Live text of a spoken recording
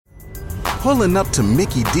Pulling up to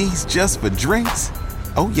Mickey D's just for drinks?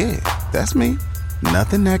 Oh yeah, that's me.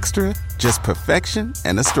 Nothing extra, just perfection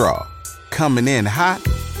and a straw. Coming in hot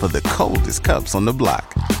for the coldest cups on the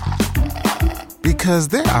block. Because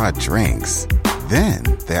there are drinks. Then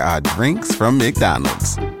there are drinks from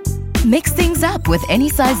McDonald's. Mix things up with any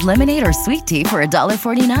size lemonade or sweet tea for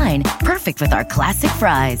 $1.49. Perfect with our classic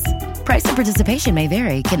fries. Price and participation may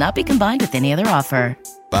vary. Cannot be combined with any other offer.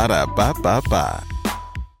 Ba-da-ba-ba-ba.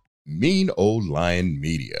 Mean Old Lion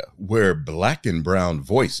Media, where black and brown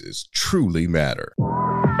voices truly matter.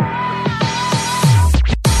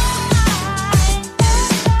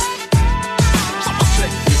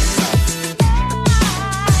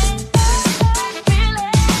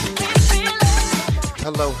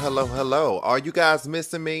 Hello. Are you guys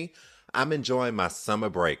missing me? I'm enjoying my summer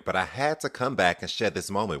break, but I had to come back and share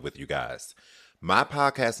this moment with you guys. My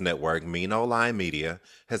podcast network, Mean Old Lion Media,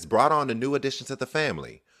 has brought on a new addition to the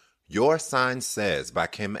family, Your Sign Says by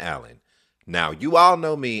Kim Alain. Now, you all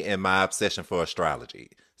know me and my obsession for astrology,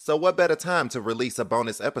 so what better time to release a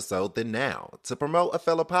bonus episode than now to promote a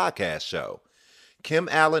fellow podcast show? Kim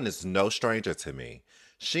Alain is no stranger to me.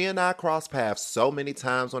 She and I crossed paths so many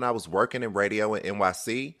times when I was working in radio in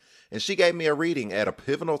NYC, and she gave me a reading at a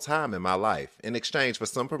pivotal time in my life in exchange for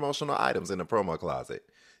some promotional items in the promo closet.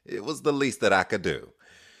 It was the least that I could do.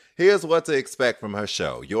 Here's what to expect from her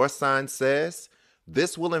show. Your Sign Says.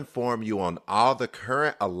 This will inform you on all the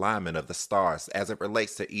current alignment of the stars as it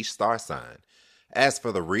relates to each star sign. As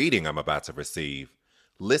for the reading I'm about to receive,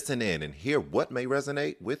 listen in and hear what may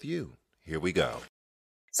resonate with you. Here we go.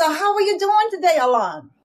 So how are you doing today,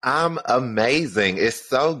 Alain? I'm amazing. It's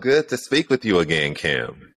so good to speak with you again,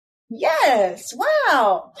 Kim. Yes.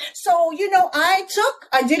 Wow. So,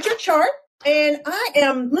 I did your chart, and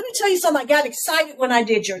let me tell you something. I got excited when I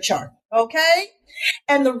did your chart. Okay.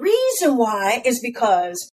 And the reason why is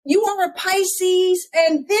because you are a Pisces,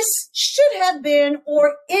 and this should have been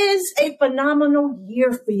or is a phenomenal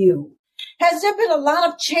year for you. Has there been a lot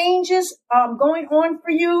of changes going on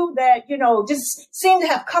for you that, just seem to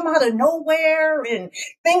have come out of nowhere, and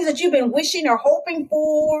things that you've been wishing or hoping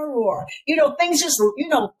for, or, things just,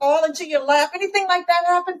 fall into your lap? Anything like that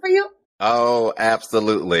happen for you? Oh,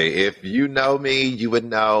 absolutely. If you know me, you would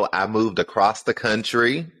know I moved across the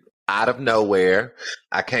country out of nowhere.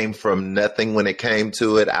 I came from nothing when it came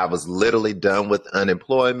to it. I was literally done with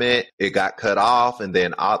unemployment. It got cut off, and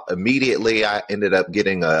then immediately I ended up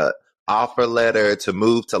getting a offer letter to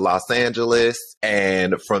move to Los Angeles.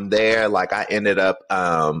 And from there, I ended up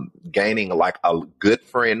gaining a good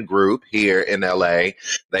friend group here in LA.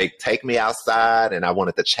 They take me outside, and I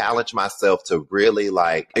wanted to challenge myself to really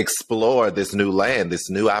explore this new land, this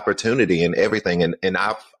new opportunity and everything. And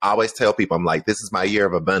I always tell people, I'm like, this is my year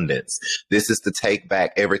of abundance. This is to take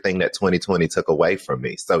back everything that 2020 took away from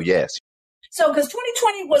me. So yes. So, because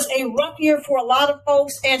 2020 was a rough year for a lot of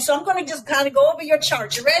folks, and so I'm going to just kind of go over your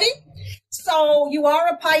chart. You ready? So you are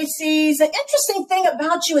a Pisces. The interesting thing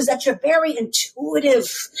about you is that you're very intuitive,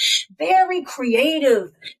 very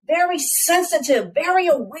creative, very sensitive, very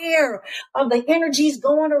aware of the energies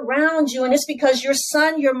going around you. And it's because your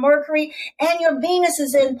sun, your Mercury, and your Venus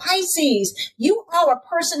is in Pisces. You are a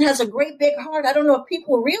person who has a great big heart. I don't know if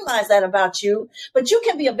people realize that about you, but you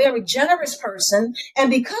can be a very generous person. And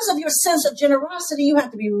because of your sense of generosity, you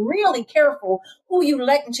have to be really careful who you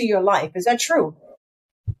let into your life. Is that true?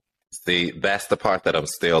 See, that's the part that I'm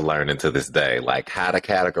still learning to this day, how to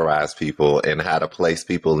categorize people and how to place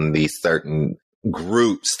people in these certain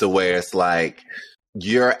groups to where it's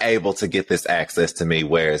you're able to get this access to me,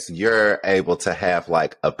 whereas you're able to have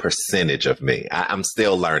a percentage of me. I'm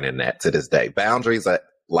still learning that to this day. Boundaries are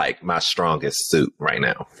my strongest suit right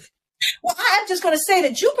now. Well, I'm just going to say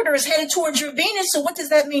that Jupiter is headed towards your Venus. So what does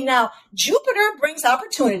that mean now? Jupiter brings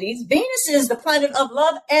opportunities. Venus is the planet of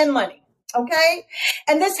love and money. Okay.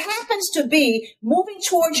 And this happens to be moving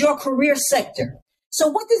towards your career sector. So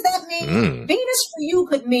what does that mean? Venus for you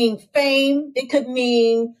could mean fame. It could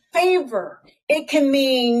mean favor. It can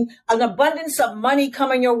mean an abundance of money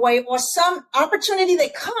coming your way, or some opportunity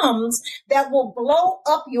that comes that will blow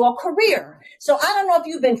up your career. So I don't know if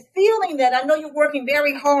you've been feeling that. I know you're working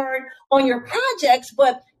very hard on your projects,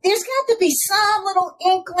 but there's got to be some little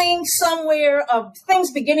inkling somewhere of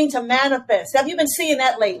things beginning to manifest. Have you been seeing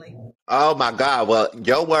that lately? Oh, my God. Well,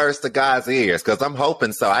 your words to God's ears, because I'm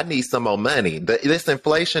hoping so. I need some more money. This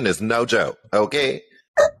inflation is no joke, okay?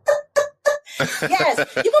 Yes.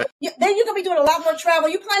 Then you're going to be doing a lot more travel.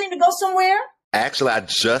 You planning to go somewhere? Actually, I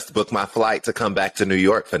just booked my flight to come back to New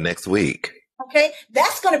York for next week. Okay,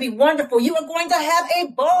 that's going to be wonderful. You are going to have a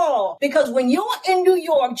ball because when you're in New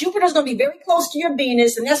York, Jupiter's going to be very close to your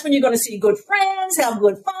Venus, and that's when you're going to see good friends, have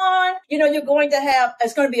good fun. You're going to have,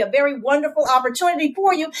 it's going to be a very wonderful opportunity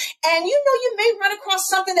for you. And you may run across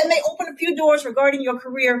something that may open a few doors regarding your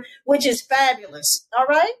career, which is fabulous. All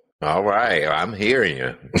right? All right. I'm hearing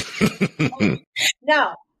you.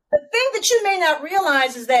 Now, the thing that you may not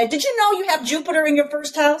realize is that, did you know you have Jupiter in your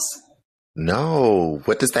first house? No.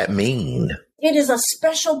 What does that mean? It is a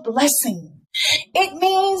special blessing. It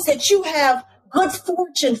means that you have good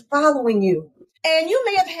fortune following you. And you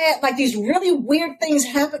may have had like these really weird things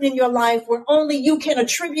happen in your life where only you can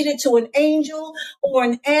attribute it to an angel or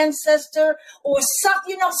an ancestor or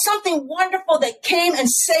something wonderful that came and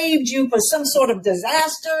saved you for some sort of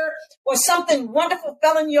disaster, or something wonderful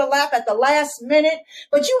fell in your lap at the last minute.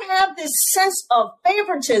 But you have this sense of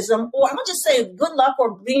favoritism, or I'm going to just say good luck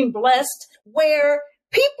or being blessed, where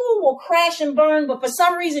people will crash and burn, but for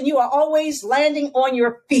some reason you are always landing on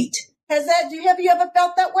your feet. Have you ever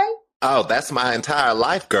felt that way? Oh, that's my entire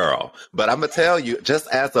life, girl. But I'm going to tell you, just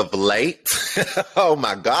as of late, oh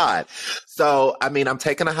my God. So, I'm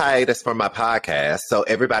taking a hiatus from my podcast, so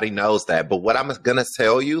everybody knows that. But what I'm going to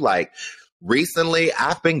tell you, recently,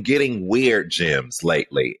 I've been getting weird gems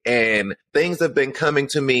lately, and things have been coming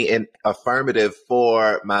to me in affirmative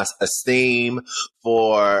for my esteem,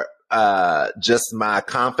 for just my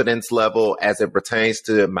confidence level as it pertains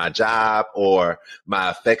to my job or my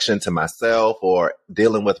affection to myself or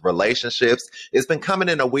dealing with relationships. It's been coming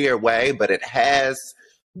in a weird way, but it has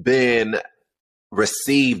been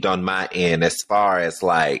received on my end as far as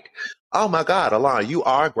oh my God, Alain, you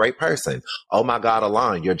are a great person. Oh my God,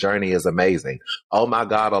 Alain, your journey is amazing. Oh my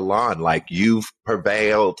God, Alain, you've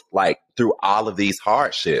prevailed through all of these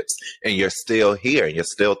hardships and you're still here and you're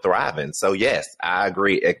still thriving. So yes, I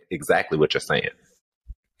agree exactly what you're saying.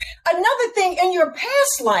 Another thing, in your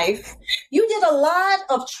past life, you did a lot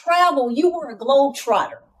of travel. You were a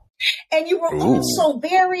globetrotter. And you were also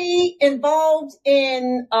very involved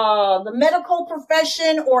in the medical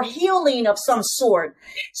profession or healing of some sort.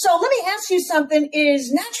 So let me ask you something.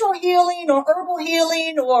 Is natural healing or herbal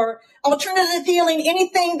healing or alternative healing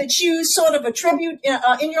anything that you sort of attribute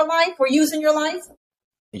in your life or use in your life?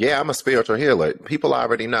 Yeah, I'm a spiritual healer. People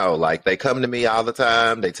already know, they come to me all the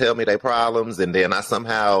time. They tell me their problems, and then I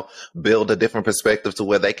somehow build a different perspective to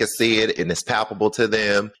where they can see it and it's palpable to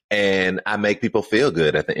them. And I make people feel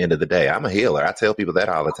good at the end of the day. I'm a healer. I tell people that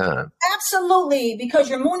all the time. Absolutely, because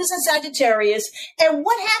your moon is in Sagittarius. And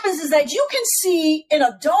what happens is that you can see in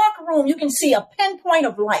a dark room, you can see a pinpoint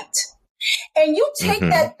of light. And you take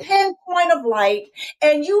that pinpoint of light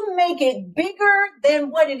and you make it bigger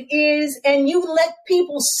than what it is. And you let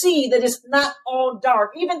people see that it's not all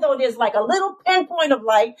dark, even though there's a little pinpoint of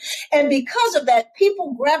light. And because of that,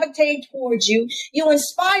 people gravitate towards you. You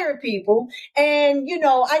inspire people. And,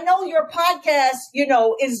 I know your podcast,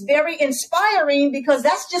 is very inspiring because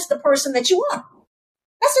that's just the person that you are.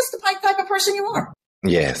 That's just the type of person you are.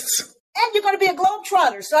 Yes. And you're going to be a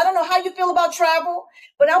globetrotter. So I don't know how you feel about travel,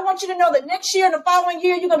 but I want you to know that next year and the following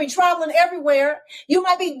year, you're going to be traveling everywhere. You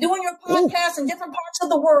might be doing your podcast in different parts of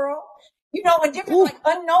the world, in different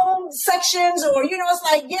unknown sections, or,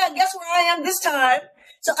 it's guess where I am this time.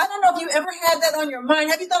 So I don't know if you ever had that on your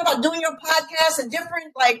mind. Have you thought about doing your podcast in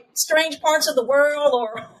different strange parts of the world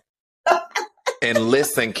or... And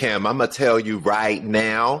listen, Kim, I'm going to tell you right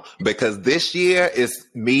now, because this year is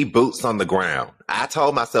me boots on the ground. I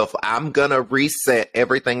told myself I'm going to reset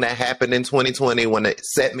everything that happened in 2020 when it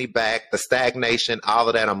set me back, the stagnation, all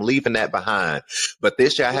of that. I'm leaving that behind. But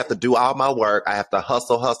this year I have to do all my work. I have to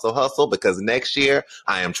hustle, because next year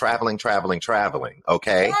I am traveling.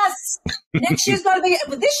 Okay? Yes. Next year's going to be,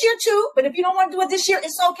 but this year too. But if you don't want to do it this year,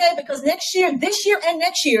 it's okay, because this year and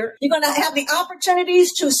next year, you're going to have the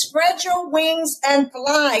opportunities to spread your wings and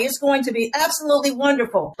fly. It's going to be absolutely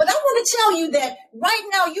wonderful. But I want to tell you that right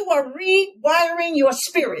now you are rewiring your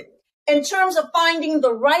spirit in terms of finding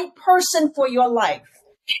the right person for your life.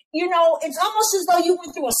 It's almost as though you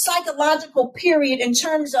went through a psychological period in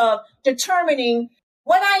terms of determining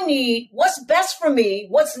what I need, what's best for me,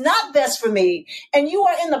 what's not best for me. And you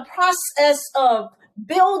are in the process of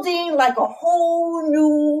building a whole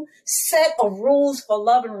new set of rules for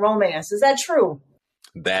love and romance. Is that true?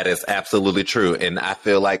 That is absolutely true. And I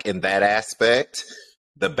feel like in that aspect,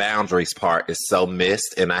 the boundaries part is so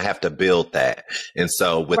missed, and I have to build that. And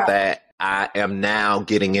so with that, I am now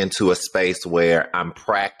getting into a space where I'm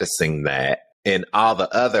practicing that in all the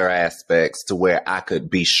other aspects to where I could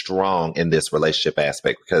be strong in this relationship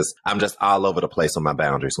aspect, because I'm just all over the place on my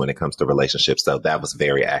boundaries when it comes to relationships. So that was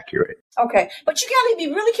very accurate. Okay. But you got to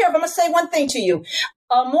be really careful. I'm going to say one thing to you.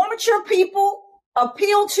 More mature people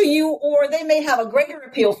appeal to you, or they may have a greater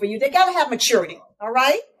appeal for you. They got to have maturity. All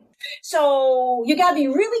right. So you got to be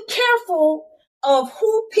really careful of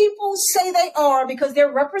who people say they are, because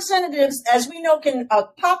their representatives, as we know, can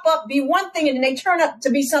pop up, be one thing, and then they turn up to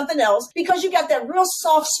be something else, because you got that real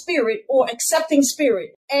soft spirit or accepting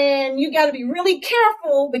spirit. And you got to be really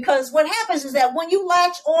careful, because what happens is that when you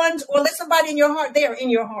latch on or let somebody in your heart, they are in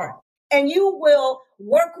your heart. And you will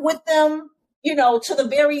work with them, you know, to the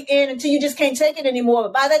very end until you just can't take it anymore.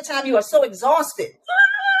 But by that time, you are so exhausted.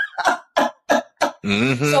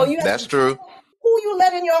 So you have That's true. Who you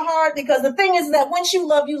let in your heart, because the thing is that once you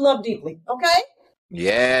love deeply. Okay.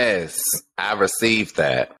 Yes, I received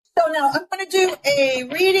that. So now I'm going to do a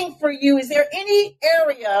reading for you. Is there any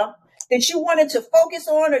area that you wanted to focus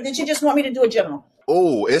on, or did you just want me to do a general?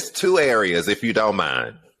 Oh, it's 2 areas, if you don't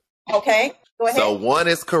mind. Okay. Go ahead. So one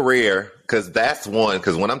is career, because that's one.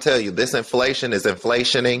 Because when I'm telling you this inflation is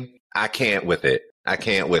inflationing, I can't with it.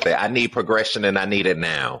 I need progression, and I need it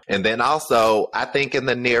now. And then also, I think in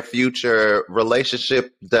the near future,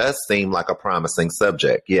 relationship does seem like a promising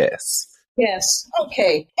subject. Yes. Yes.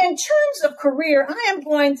 Okay. In terms of career, I am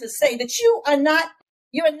going to say that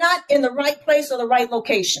you're not in the right place or the right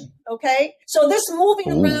location. Okay. So this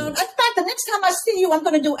moving around, in fact, the next time I see you, I'm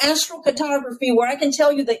going to do astrocartography, where I can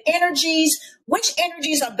tell you the energies, which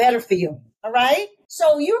energies are better for you. All right.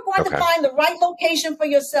 So you're going to find the right location for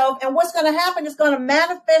yourself. And what's going to happen is going to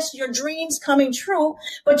manifest your dreams coming true.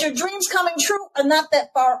 But your dreams coming true are not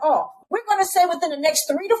that far off. We're going to say within the next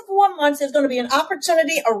 3 to 4 months, there's going to be an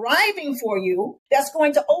opportunity arriving for you that's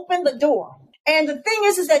going to open the door. And the thing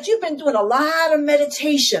is that you've been doing a lot of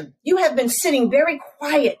meditation. You have been sitting very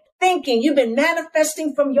quiet, thinking. You've been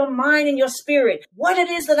manifesting from your mind and your spirit what it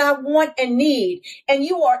is that I want and need. And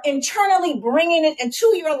you are internally bringing it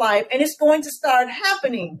into your life, and it's going to start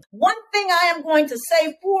happening. One thing I am going to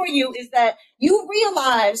say for you is that you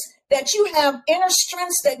realize that you have inner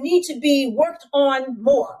strengths that need to be worked on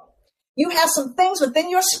more. You have some things within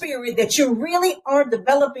your spirit that you really are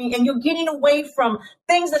developing, and you're getting away from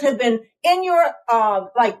things that have been in your,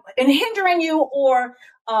 and hindering you or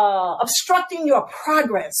obstructing your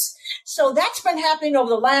progress. So that's been happening over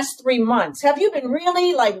the last 3 months. Have you been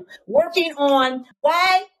really working on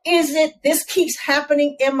why is it this keeps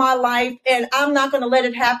happening in my life and I'm not going to let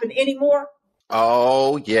it happen anymore?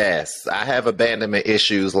 Oh, yes. I have abandonment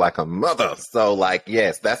issues like a mother. So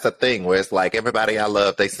yes, that's a thing where it's like everybody I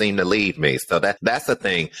love, they seem to leave me. So that's a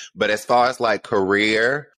thing. But as far as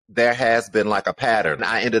career, there has been a pattern.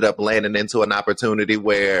 I ended up landing into an opportunity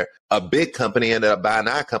where a big company ended up buying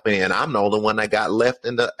our company, and I'm the only one that got left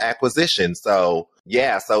in the acquisition. So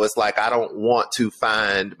yeah, so it's I don't want to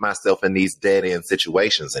find myself in these dead end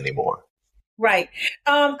situations anymore. Right.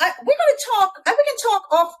 We can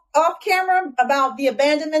talk off camera about the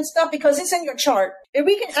abandonment stuff, because it's in your chart. And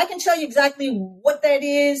I can tell you exactly what that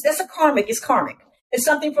is. That's It's karmic. It's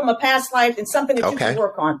something from a past life and something that you can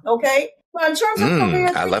work on. Okay. Well, in terms of career,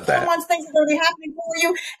 I love that. Months, things are going to be happening for you.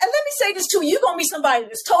 And let me say this too. You're going to be somebody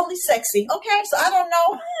that's totally sexy. Okay. So I don't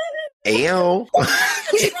know. Ew.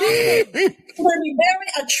 You're going to be very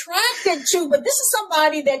attracted to, but this is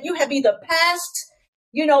somebody that you have either passed,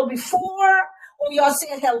 before, or y'all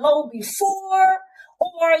said hello before,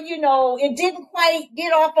 or, it didn't quite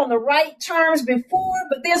get off on the right terms before,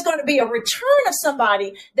 but there's going to be a return of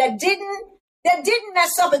somebody that didn't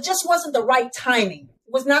mess up. It just wasn't the right timing.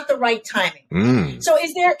 It was not the right timing. So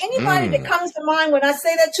is there anybody that comes to mind when I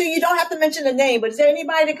say that to you? You don't have to mention a name, but is there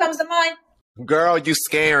anybody that comes to mind? Girl, you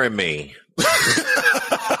scaring me.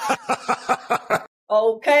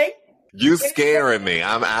 Okay. You scaring me.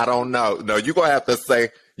 I don't know. No, you're going to have to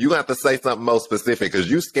say something more specific,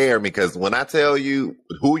 because you scare me. Because when I tell you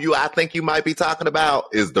who I think you might be talking about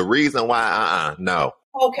is the reason why, no.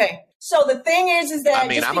 Okay. So the thing is that... I'm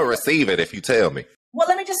going to receive it if you tell me. Well,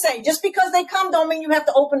 let me just say, just because they come don't mean you have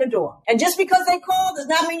to open the door. And just because they call does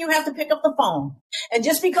not mean you have to pick up the phone. And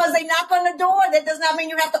just because they knock on the door, that does not mean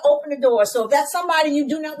you have to open the door. So if that's somebody you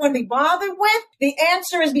do not want to be bothered with, the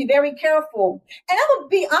answer is be very careful. And I will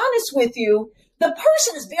be honest with you, the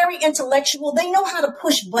person is very intellectual. They know how to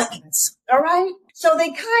push buttons, all right? So they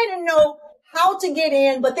kind of know how to get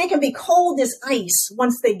in, but they can be cold as ice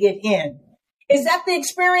once they get in. Is that the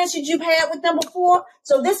experience that you've had with them before?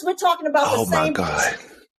 So we're talking about the same. Oh my God.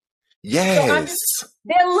 Yes. So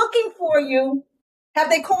they're looking for you. Have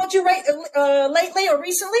they called you lately or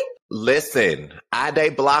recently? Listen, they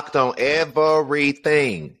blocked on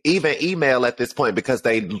everything, even email at this point, because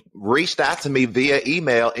they reached out to me via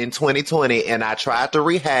email in 2020, and I tried to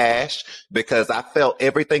rehash because I felt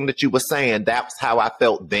everything that you were saying. That's how I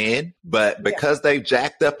felt then. But because they've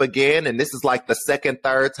jacked up again, and this is like the second,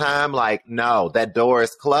 third time, like, no, that door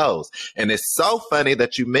is closed. And it's so funny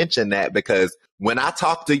that you mentioned that, because when I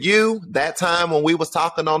talked to you that time when we was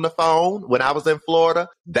talking on the phone, when I was in Florida,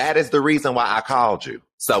 that is the reason why I called you.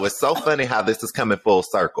 So it's so funny how this is coming full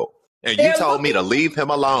circle. And you told me to leave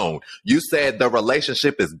him alone. You said the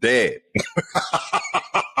relationship is dead. And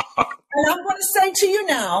I'm going to say to you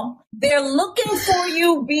now, they're looking for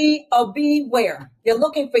you, beware. They're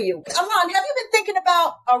looking for you. Alain, have you been thinking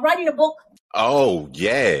about writing a book? Oh,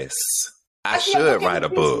 yes. I should write a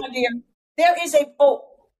book. There is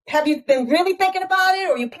have you been really thinking about it,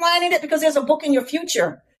 or are you planning it? Because there's a book in your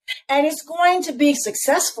future, and it's going to be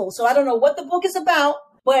successful. So I don't know what the book is about,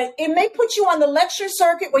 but it may put you on the lecture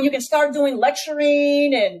circuit where you can start doing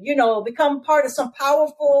lecturing and, become part of some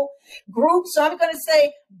powerful group. So I'm going to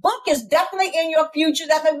say book is definitely in your future.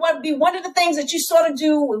 That may be one of the things that you sort of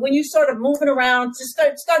do when you sort of moving around, to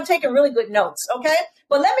start taking really good notes. Okay.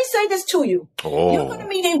 But let me say this to you. Oh. You're going to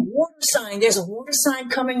meet a water sign. There's a water sign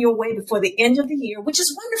coming your way before the end of the year, which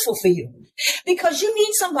is wonderful for you, because you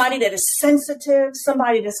need somebody that is sensitive,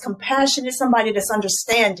 somebody that's compassionate, somebody that's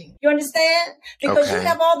understanding. You understand? Because you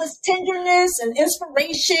have all this tenderness and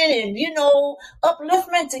inspiration and,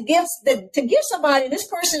 upliftment to give somebody. This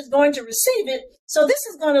person is going to receive it. So this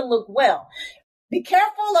is going to look well. Be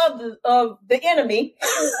careful of the enemy.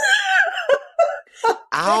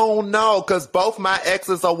 I don't know, because both my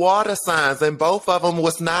exes are water signs, and both of them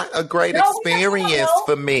was not a great experience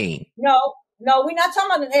for me. No, we're not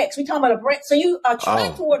talking about an ex. We're talking about a brand. So you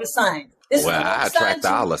attract water signs. I attract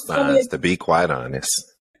all the signs, to be quite honest.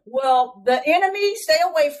 Well, the enemy, stay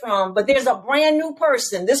away from, but there's a brand new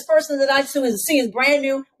person. This person that I see is brand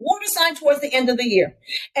new, water sign towards the end of the year.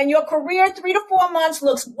 And your career, 3 to 4 months,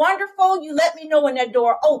 looks wonderful. You let me know when that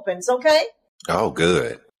door opens, okay? Oh,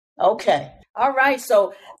 good. Okay. All right.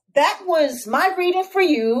 So that was my reading for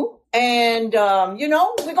you. And,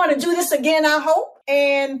 we're going to do this again, I hope.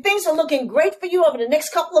 And things are looking great for you over the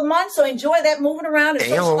next couple of months. So enjoy that moving around and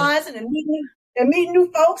socializing and meeting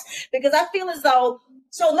new folks, because I feel as though.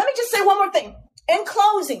 So let me just say one more thing. In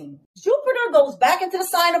closing, Jupiter goes back into the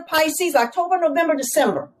sign of Pisces, October, November,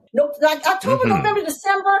 December. October, November,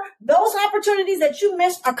 December, those opportunities that you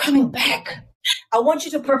missed are coming back. I want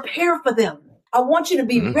you to prepare for them. I want you to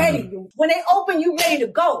be ready. When they open, you ready to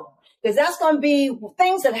go. Because that's going to be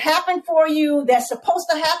things that happen for you, that's supposed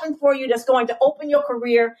to happen for you, that's going to open your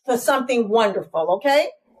career for something wonderful, okay?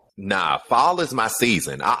 Nah, fall is my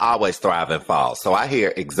season. I always thrive in fall. So I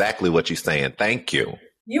hear exactly what you're saying. Thank you.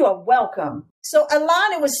 You are welcome. So,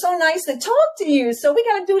 Alain, it was so nice to talk to you. So we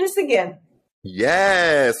got to do this again.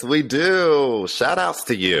 Yes, we do. Shout outs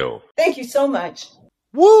to you. Thank you so much.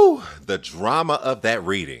 Woo! The drama of that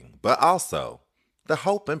reading, but also the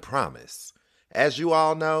hope and promise. As you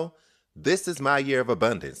all know, this is my year of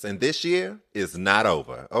abundance, and this year is not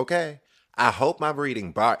over, okay? I hope my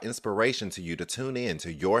reading brought inspiration to you to tune in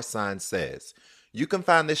to Your Sign Says. You can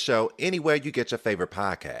find this show anywhere you get your favorite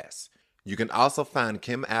podcasts. You can also find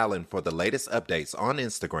Kim Allen for the latest updates on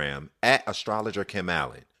Instagram at Astrologer Kim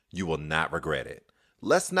Allen. You will not regret it.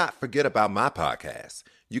 Let's not forget about my podcast.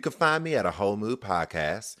 You can find me at A Whole Mood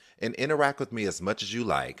Podcast and interact with me as much as you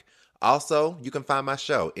like. Also, you can find my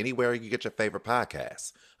show anywhere you get your favorite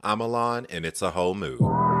podcasts. I'm Alain, and it's A Whole Mood.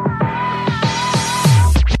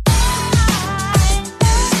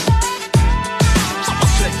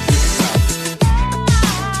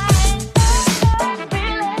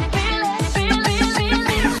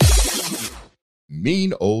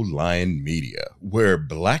 Mean Old Lion Media, where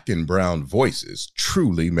black and brown voices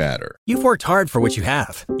truly matter. You've worked hard for what you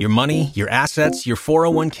have. Your money, your assets, your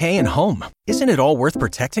 401k, and home. Isn't it all worth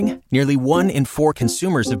protecting? Nearly 1 in 4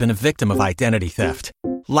 consumers have been a victim of identity theft.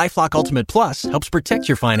 LifeLock Ultimate Plus helps protect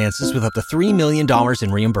your finances with up to $3 million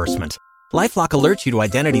in reimbursement. LifeLock alerts you to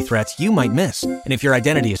identity threats you might miss. And if your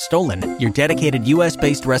identity is stolen, your dedicated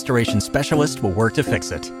U.S.-based restoration specialist will work to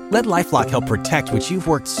fix it. Let LifeLock help protect what you've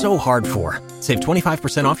worked so hard for. Save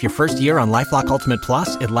 25% off your first year on LifeLock Ultimate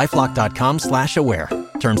Plus at LifeLock.com/aware.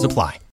 Terms apply.